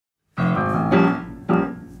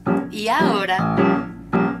Y ahora,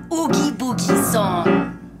 Oogie Boogie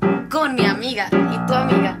Song con mi amiga y tu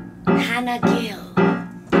amiga, Gill.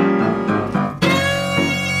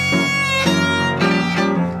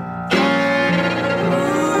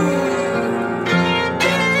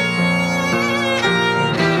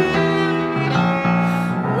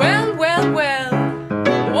 Well, well, well,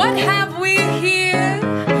 what have we here?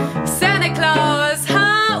 Santa Claus,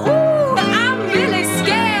 huh? Ooh, I'm really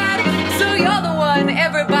scared. So you're the one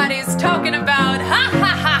everybody's talking about. Ha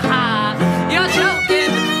ha ha ha. You're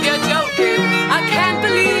joking, I can't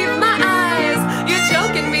believe my eyes. You're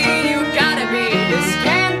joking me, you gotta be. This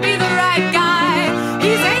can't be the right guy.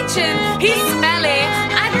 He's ancient, he's smelly.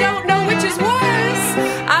 I don't know which is worse.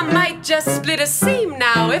 I might just split a seam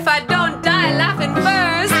now if I don't die laughing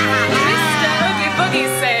first. Mr. Oogie Boogie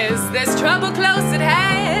says there's trouble close at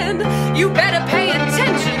hand. You better pay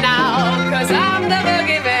attention now, 'cause I'm the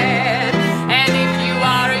boogeyman. And if you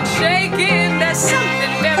aren't shaking, there's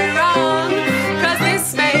something very wrong, 'cause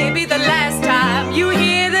this may be the last time you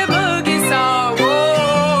hear the boogie song. Whoa,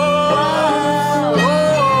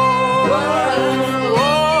 whoa, whoa,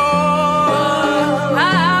 whoa.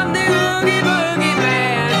 I'm the Oogie Boogie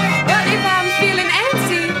man. But if I'm feeling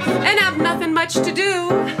antsy and have nothing much to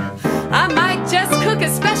do, I might just cook a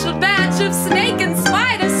special batch of snake and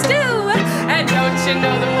spider stew. And don't you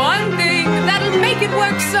know the one thing that'll make it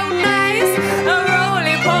work so nice? A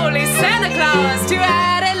roly-poly Santa Claus to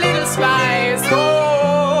add a little spice. Whoa,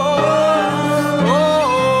 whoa,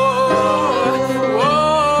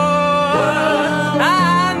 whoa.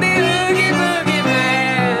 I'm the Oogie Boogie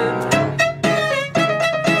man.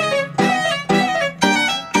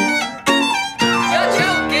 You're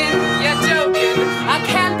joking, I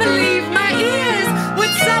can't believe my ears.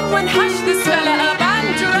 Would someone hush this fella up? I'm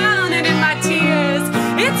drowning in my tears.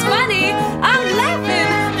 It's funny, I'm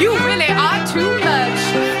laughing, you really are too much.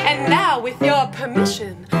 And now with your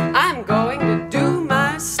permission, I'm going to do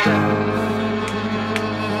my stuff.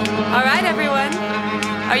 Alright everyone,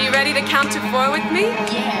 are you ready to count to 4 with me?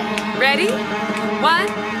 Yeah. Ready? 1,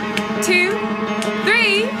 2,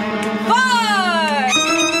 3, 4!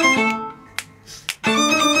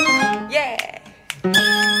 Yeah!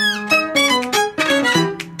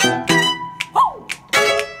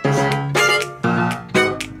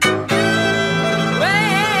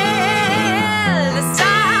 Well, it's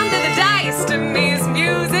time to the dice to me's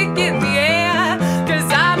music in the air, 'cause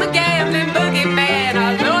I'm a gambling boogeyman,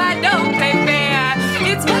 although I don't play fair.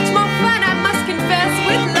 It's much more fun, I must confess,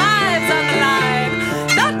 with lives on the line.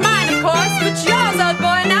 Not mine, of course, but yours, old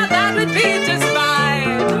boy, now that would be just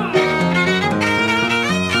fine.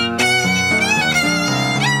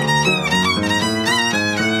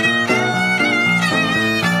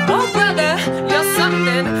 Oh brother, you're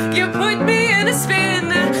something, you put me in a spin.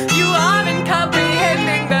 You aren't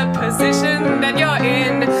comprehending the position that you're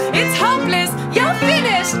in. It's hopeless, you're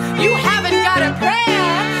finished, you haven't got a prayer,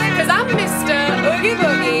 'cause I'm Mr. Oogie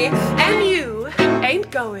Boogie, and you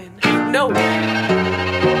ain't going nowhere.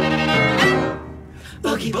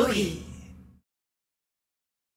 Oogie Boogie.